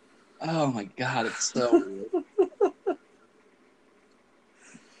 Oh my god, it's so weird.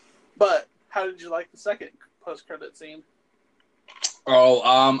 But how did you like the second post-credit scene? Oh,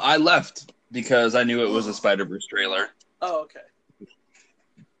 I left because I knew it was a Spider-Verse trailer. Oh, okay.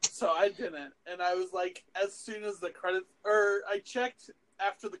 So I didn't, and I was like, as soon as the credits, or I checked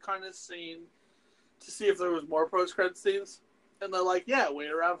after the Carnage scene to see if there was more post-credit scenes, and they're like, yeah,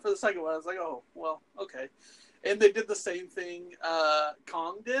 wait around for the second one. I was like, oh, well, okay. And they did the same thing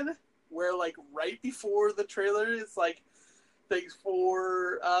Kong did, where like right before the trailer, it's like, thanks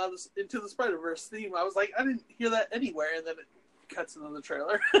for Into the Spider-Verse theme. I was like, I didn't hear that anywhere, and then it cuts into the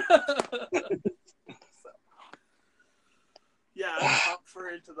trailer. So, yeah, I'm pumped for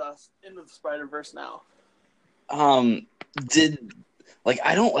Into the Spider-Verse now. I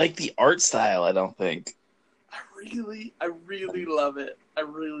don't like the art style, I don't think. I really love it. I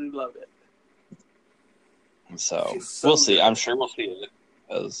really love it. So we'll see. I'm sure we'll see it.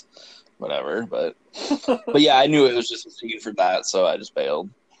 because whatever. But yeah, I knew it was just a scene for that, so I just bailed.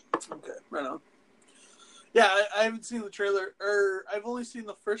 Okay, right on. Yeah, I haven't seen the trailer, or I've only seen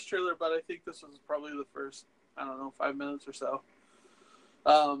the first trailer, but I think this was probably the first, 5 minutes or so.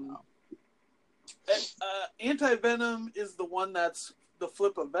 Anti-Venom is the one that's the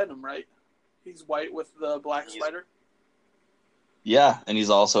flip of Venom, right? He's white with the black spider. Yeah, and he's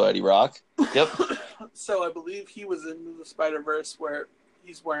also Eddie Rock. Yep. So I believe he was in the Spider-Verse where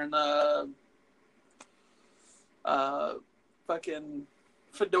he's wearing a fucking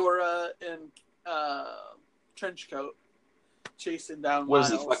fedora and trench coat, chasing down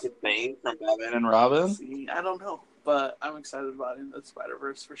Was Miles. he fucking Bane from Batman and Robin? See, I don't know, but I'm excited about it in the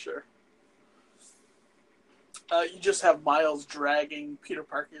Spider-Verse for sure. You just have Miles dragging Peter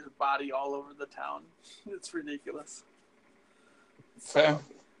Parker's body all over the town. It's ridiculous. Fair.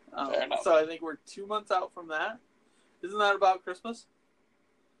 So I think we're 2 months out from that. Isn't that about Christmas?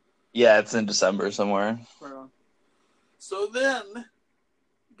 Yeah, it's in December somewhere. Right on. So then,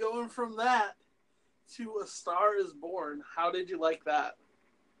 going from that to A Star Is Born, how did you like that?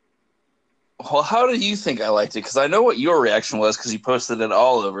 Well, how do you think I liked it? Because I know what your reaction was because you posted it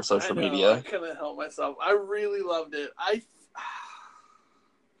all over social media. I couldn't help myself. I really loved it. I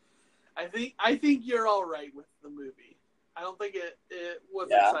think you're all right with the movie. I don't think it was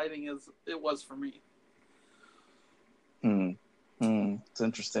exciting as it was for me. It's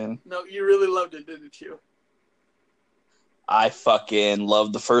interesting. No, you really loved it, didn't you? I fucking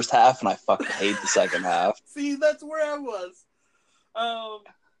loved the first half and I fucking hate the second half. See, that's where I was.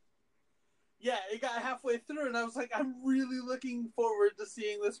 Yeah, it got halfway through and I was like, I'm really looking forward to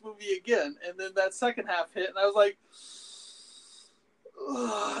seeing this movie again. And then that second half hit and I was like,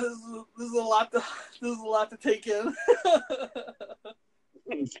 this is a lot to take in.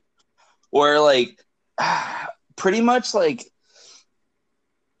 Where like pretty much like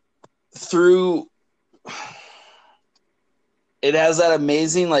through it has that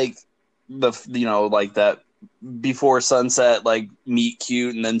amazing like like that before sunset like meet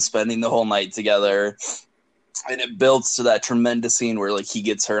cute and then spending the whole night together, and it builds to that tremendous scene where like he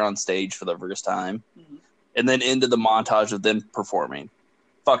gets her on stage for the first time, and then into the montage of them performing.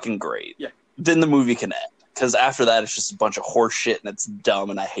 Fucking great. Yeah. Then the movie can end because after that it's just a bunch of horse shit and it's dumb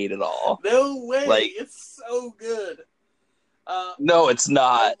and I hate it all. No way. Like, it's so good. No, it's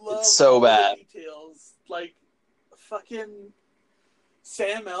not. It's so bad. Details like fucking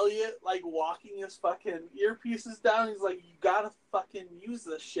Sam Elliott like walking his fucking earpieces down. He's like, you gotta fucking use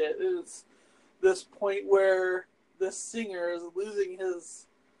this shit. It's this point where this singer is losing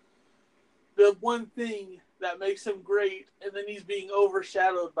the one thing that makes him great, and then he's being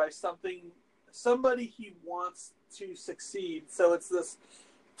overshadowed by somebody he wants to succeed. So it's this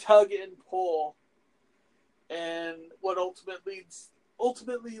tug and pull, and what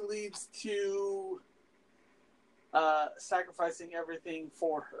ultimately leads to sacrificing everything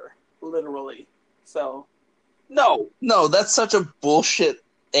for her, literally. So no, that's such a bullshit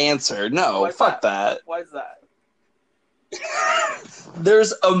answer. No, fuck that. Why is that?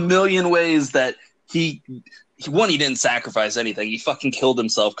 There's a million ways that he didn't sacrifice anything. He fucking killed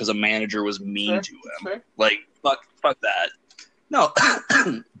himself because a manager was mean to him. Fair. Like fuck that. No,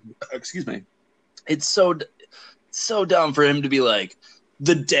 excuse me. It's so dumb for him to be like,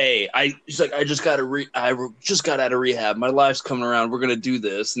 the day I just got out of rehab. My life's coming around. We're gonna do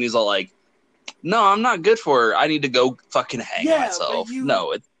this, and he's all like, "No, I'm not good for her. I need to go fucking hang myself."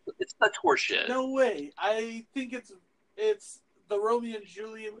 No, it's such horseshit. No way. I think it's the Romeo and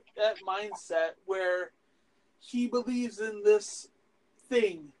Juliet mindset where he believes in this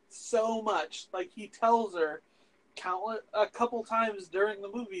thing so much. Like he tells her a couple times during the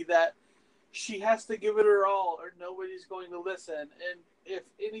movie that she has to give it her all or nobody's going to listen. And if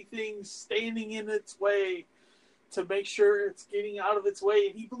anything's standing in its way, to make sure it's getting out of its way.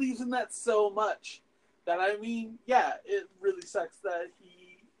 And he believes in that so much that, it really sucks that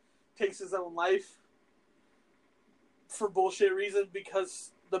he takes his own life for bullshit reasons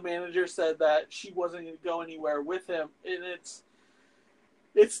because the manager said that she wasn't going to go anywhere with him. And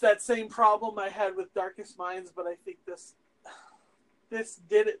it's that same problem I had with Darkest Minds, but I think this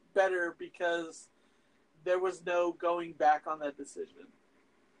did it better because there was no going back on that decision.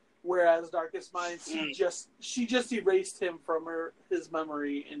 Whereas Darkest Minds, she just erased him from his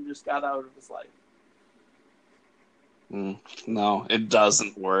memory and just got out of his life. No, it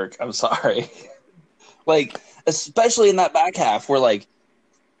doesn't work. I'm sorry. Like, especially in that back half where, like,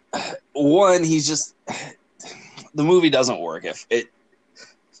 one, he's just... The movie doesn't work. If it...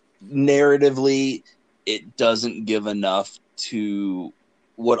 Narratively, it doesn't give enough to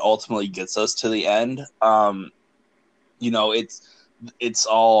what ultimately gets us to the end. It's it's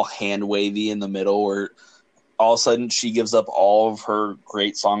all hand wavy in the middle, where all of a sudden she gives up all of her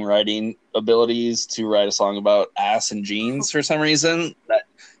great songwriting abilities to write a song about ass and jeans for some reason that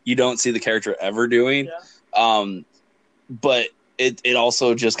you don't see the character ever doing. Yeah. But it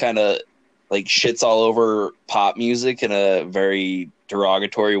also just kind of like shits all over pop music in a very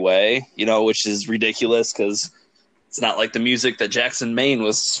derogatory way, which is ridiculous because it's not like the music that Jackson Maine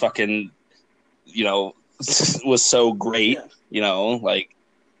was fucking, was so great, like.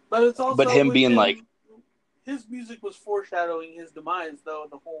 But it's also him being like, his music was foreshadowing his demise though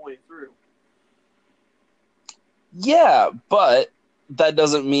the whole way through. Yeah, but that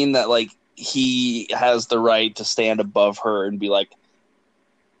doesn't mean that like he has the right to stand above her and be like,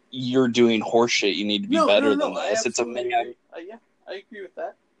 you're doing horseshit. You need to be better than this. It's a man. Yeah, I agree with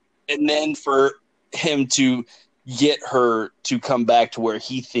that. And then for him to get her to come back to where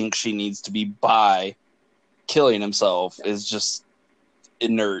he thinks she needs to be by killing himself is just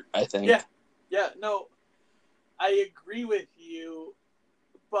inert, I think. Yeah, no, I agree with you,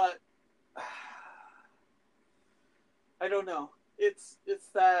 but I don't know. It's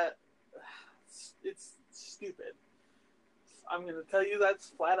stupid. I'm going to tell you that's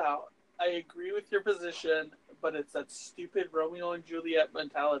flat out. I agree with your position, but it's that stupid Romeo and Juliet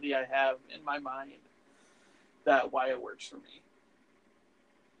mentality I have in my mind why it works for me.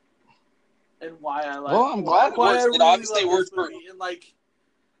 And why I like. Well, I'm glad it works. It obviously works for me. And like,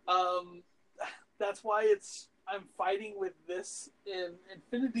 that's why I'm fighting with this in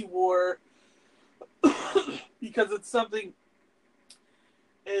Infinity War because it's something.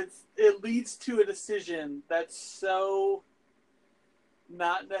 It leads to a decision that's so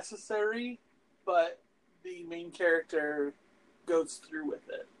not necessary, but the main character goes through with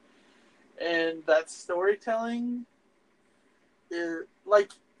it, and that storytelling is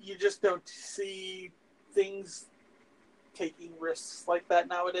like you just don't see things taking risks like that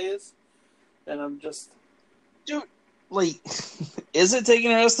nowadays, and I'm just dude. Like, is it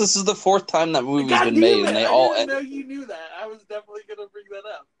taking a risk? This is the fourth time that movie's been made, and they all. I didn't know you knew that. I was definitely gonna bring that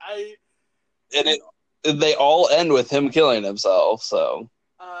up. They all end with him killing himself. So.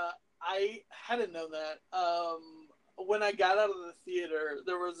 I hadn't known that. When I got out of the theater,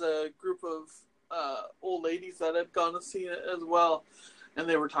 there was a group of old ladies that had gone to see it as well, and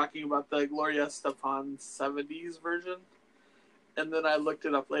they were talking about the Gloria Estefan 70s version. And then I looked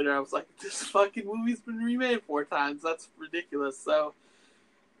it up later. I was like, this fucking movie's been remade 4 times. That's ridiculous. So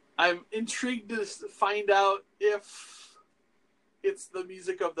I'm intrigued to find out if it's the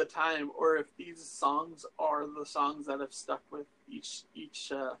music of the time or if these songs are the songs that have stuck with each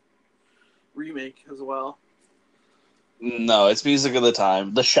remake as well. No, it's music of the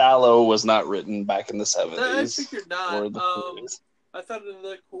time. The Shallow was not written back in the 70s. I figured not. I thought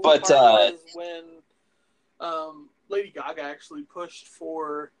the cool part was when Lady Gaga actually pushed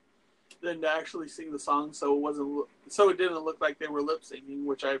for them to actually sing the song, so it didn't look like they were lip syncing,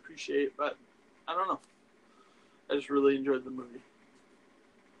 which I appreciate. But I don't know. I just really enjoyed the movie.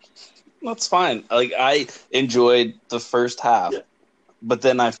 That's fine. Like I enjoyed the first half, but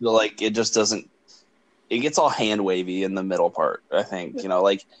then I feel like it just doesn't. It gets all hand wavy in the middle part. I think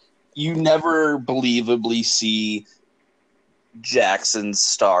like you never believably see Jackson's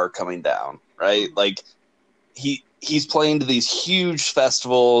star coming down, right? Like he's playing to these huge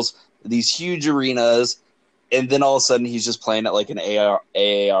festivals, these huge arenas, and then all of a sudden he's just playing at like an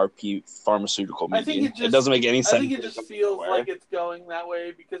AARP pharmaceutical meeting. It doesn't make any sense. I think it just feels like it's going that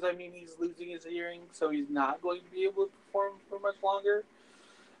way because he's losing his hearing, so he's not going to be able to perform for much longer.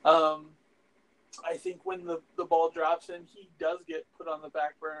 I think when the ball drops in, he does get put on the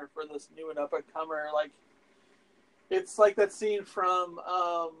back burner for this new and up and comer. Like it's like that scene from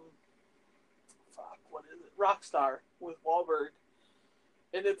what is it? Rockstar with Wahlberg.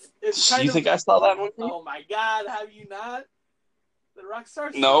 And it's kind you of. think I saw that movie? Oh my God, have you not? The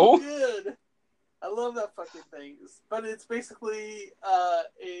Rockstar's no. So good. I love that fucking thing. But it's basically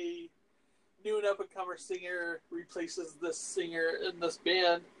a new and up and comer singer replaces this singer in this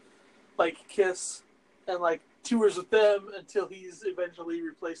band, like Kiss, and like tours with them until he's eventually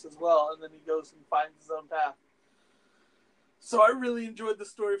replaced as well, and then he goes and finds his own path. So I really enjoyed the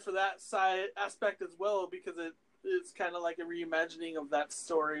story for that side aspect as well because it's kind of like a reimagining of that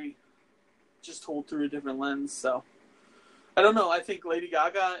story, just told through a different lens. So I don't know. I think Lady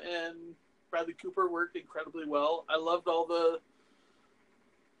Gaga and Bradley Cooper worked incredibly well. I loved all the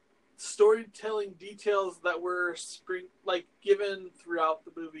storytelling details that were given throughout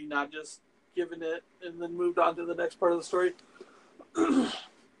the movie, not just given it and then moved on to the next part of the story.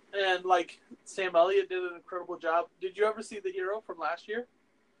 And like Sam Elliott did an incredible job. Did you ever see The Hero from last year?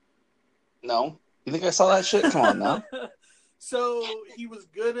 No. You think I saw that shit? Come on now. So he was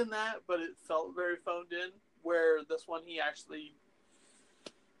good in that, but it felt very phoned in. Where this one, he actually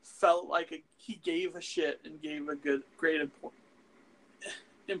felt like he gave a shit and gave a great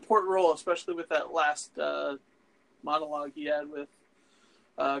important role, especially with that last monologue he had with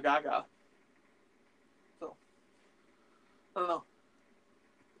Gaga. So I don't know.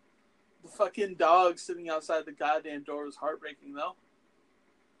 The fucking dog sitting outside the goddamn door was heartbreaking, though.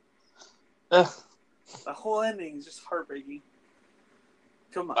 The whole ending is just heartbreaking.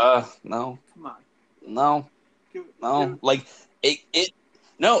 Come on. No. Come on. No. Like it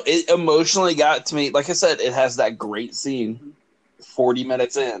emotionally got to me. Like I said, it has that great scene 40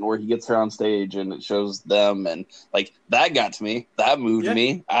 minutes in where he gets her on stage and it shows them, and like that got to me. That moved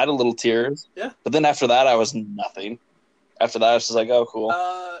me. I had a little tears. Yeah. But then after that I was nothing. After that I was just like, oh cool.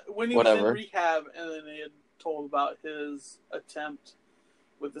 When he was in rehab and then they had told about his attempt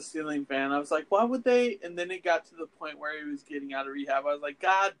with the ceiling fan, I was like, why would they? And then it got to the point where he was getting out of rehab. I was like,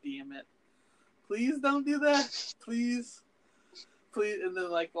 God damn it. Please don't do that. Please. And then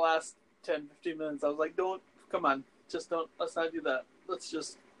like the last 10, 15 minutes, I was like, come on. Just don't, let's not do that. Let's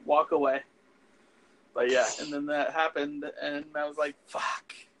just walk away. But yeah, and then that happened and I was like,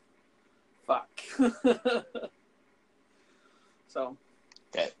 fuck. So.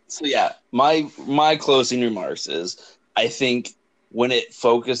 Okay. So yeah, my closing remarks is I think when it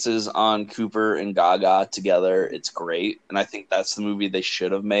focuses on Cooper and Gaga together, it's great. And I think that's the movie they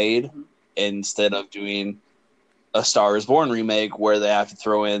should have made instead of doing a Star is Born remake where they have to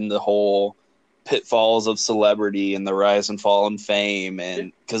throw in the whole pitfalls of celebrity and the rise and fall in fame.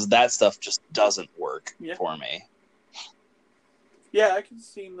 And because that stuff just doesn't work for me. Yeah, I can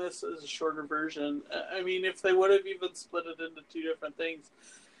see this as a shorter version. I mean, if they would have even split it into two different things.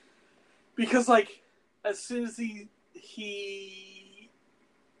 Because, like, as soon as he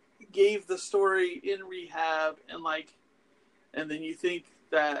gave the story in rehab and then you think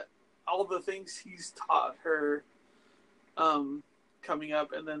that all the things he's taught her coming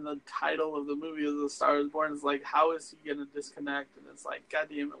up, and then the title of the movie is The Star is Born is like, how is he going to disconnect? And it's like, God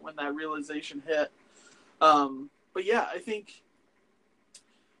damn it, when that realization hit. But yeah, I think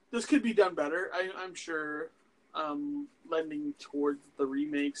this could be done better. I'm sure lending towards the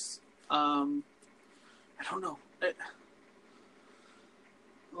remakes. I don't know.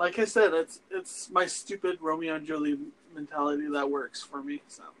 Like I said, it's my stupid Romeo and Juliet mentality that works for me.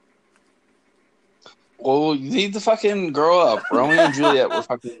 So. Well, you need to fucking grow up. Romeo and Juliet were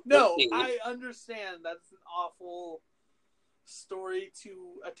fucking. No, I understand that's an awful story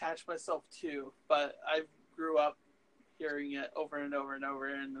to attach myself to, but I grew up hearing it over and over and over,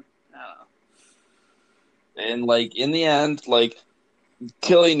 and I don't know. And like in the end, like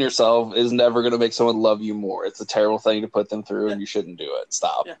killing yourself is never going to make someone love you more. It's a terrible thing to put them through, and you shouldn't do it.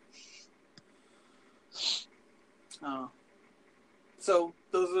 Stop. Yeah. So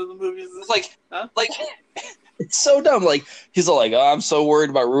those are the movies. It's like, it's so dumb. Like he's all like, "Oh, I'm so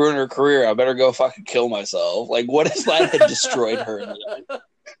worried about ruining her career. I better go fucking kill myself." Like, what if that had destroyed her in the end?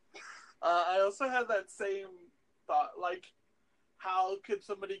 I also had that same thought. Like, how could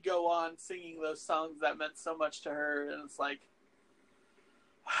somebody go on singing those songs that meant so much to her? And it's like,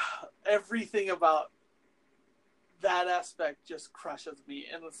 everything about that aspect just crushes me.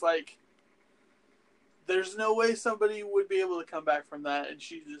 And it's like, there's no way somebody would be able to come back from that, and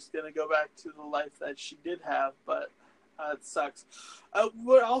she's just going to go back to the life that she did have, but it sucks.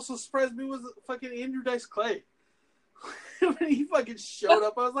 What also surprised me was fucking Andrew Dice Clay. When he fucking showed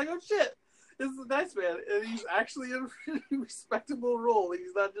up, I was like, oh shit, this is a nice man, and he's actually in a really respectable role.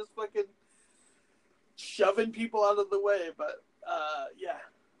 He's not just fucking shoving people out of the way, but yeah,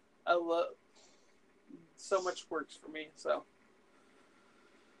 I love, so much works for me, so.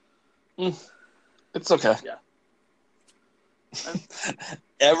 It's okay. Yeah.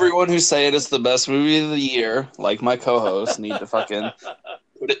 Everyone who's saying it's the best movie of the year, like my co-host, need to fucking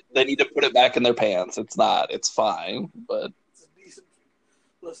they need to put it back in their pants. It's not. It's fine, but it's a decent.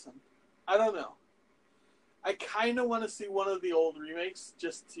 Listen, I don't know. I kind of want to see one of the old remakes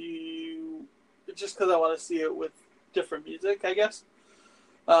just because I want to see it with different music, I guess.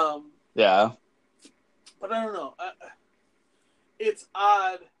 Yeah. But I don't know. It's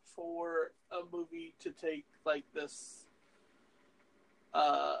odd for a movie to take like this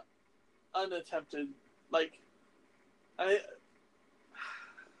unattempted, like,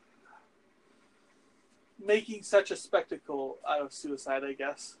 making such a spectacle out of suicide, I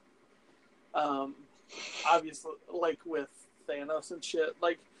guess. Obviously, like with Thanos and shit,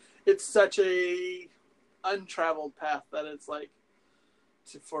 like it's such a untraveled path that it's like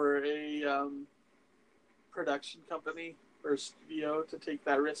for a production company or studio to take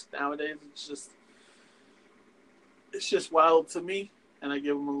that risk nowadays. It's just, it's just wild to me, and I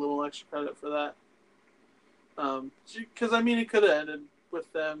give them a little extra credit for that. Because I mean, it could have ended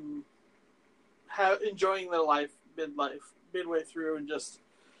with them enjoying their life midway through, and just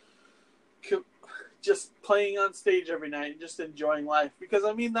playing on stage every night and just enjoying life. Because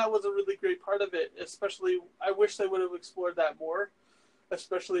I mean, that was a really great part of it. Especially, I wish they would have explored that more.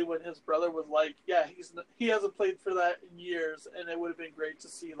 Especially when his brother was like, "Yeah, he hasn't played for that in years," and it would have been great to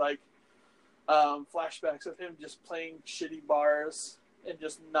see like flashbacks of him just playing shitty bars and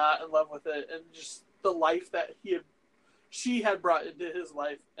just not in love with it, and just the life that she had brought into his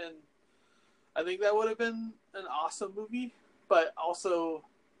life. And I think that would have been an awesome movie. But also,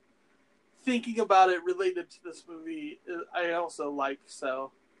 thinking about it related to this movie, I also like.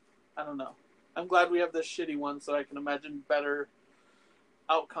 So I don't know. I'm glad we have this shitty one, so I can imagine better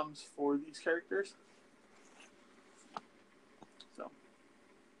outcomes for these characters. So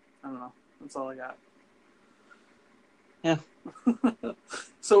I don't know. That's all I got. Yeah.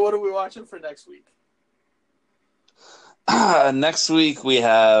 So what are we watching for next week? Next week we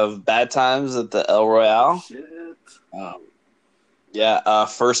have Bad Times at the El Royale. Shit.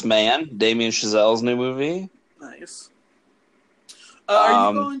 First Man, Damien Chazelle's new movie. Nice.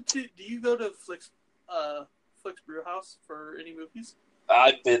 Do you go to Flick's Brewhouse for any movies?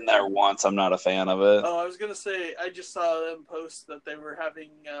 I've been there once. I'm not a fan of it. Oh, I was going to say, I just saw them post that they were having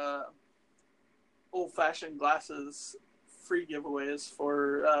old-fashioned glasses free giveaways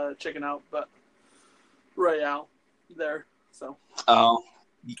for checking out Royale there. So. Oh,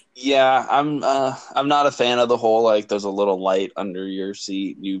 yeah. I'm not a fan of the whole, like, there's a little light under your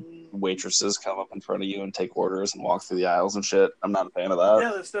seat. You waitresses come up in front of you and take orders and walk through the aisles and shit. I'm not a fan of that.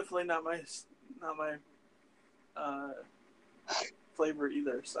 Yeah, that's definitely not my flavor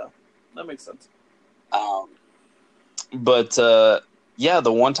either, so that makes sense. But the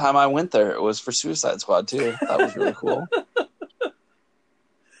one time I went there, it was for Suicide Squad too. That was really cool.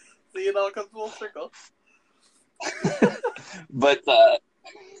 See, it all comes full circle. But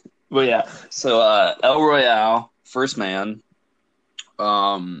yeah. So El Royale, First Man.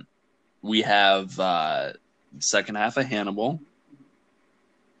 We have second half of Hannibal.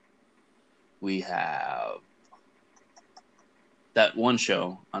 We have that one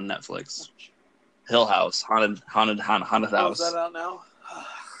show on Netflix, Hill House, haunted house. Oh, is that out now?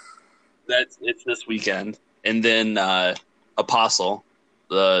 It's this weekend, and then Apostle,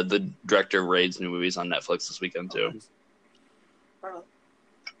 the director of Raid's new movies on Netflix this weekend too. Right.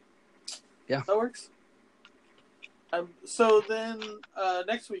 Yeah, that works. So then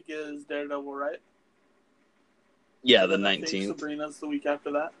next week is Daredevil, right? Yeah, the 19th. Sabrina's the week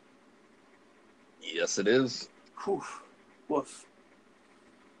after that. Yes, it is. Whew. Woof.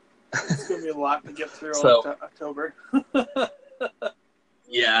 It's gonna be a lot to get through October.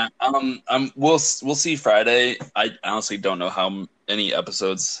 Yeah, we'll see Friday. I honestly don't know how many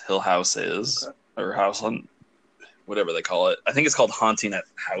episodes Hill House is, or House on whatever they call it. I think it's called Haunting at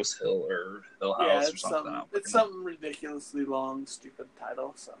House Hill or Hill House or something. It's something ridiculously long, stupid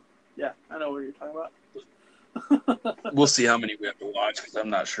title. So yeah, I know what you're talking about. We'll see how many we have to watch because I'm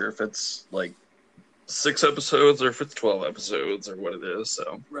not sure if it's like 6 episodes or if it's 12 episodes or what it is.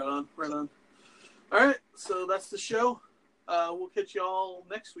 So right on. All right, so that's the show. We'll catch you all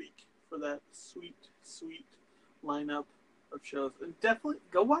next week for that sweet lineup of shows. And definitely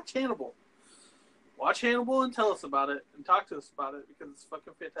go watch Hannibal. Watch Hannibal and tell us about it and talk to us about it because it's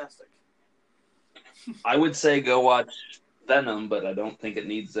fucking fantastic. I would say go watch Venom, but I don't think it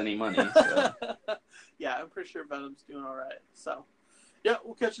needs any money. So. Yeah, I'm pretty sure Venom's doing all right. So, yeah,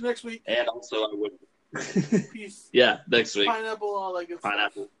 we'll catch you next week. And also, I would. Peace. Yeah, next week. Pineapple, all that good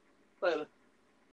Pineapple. stuff. Later.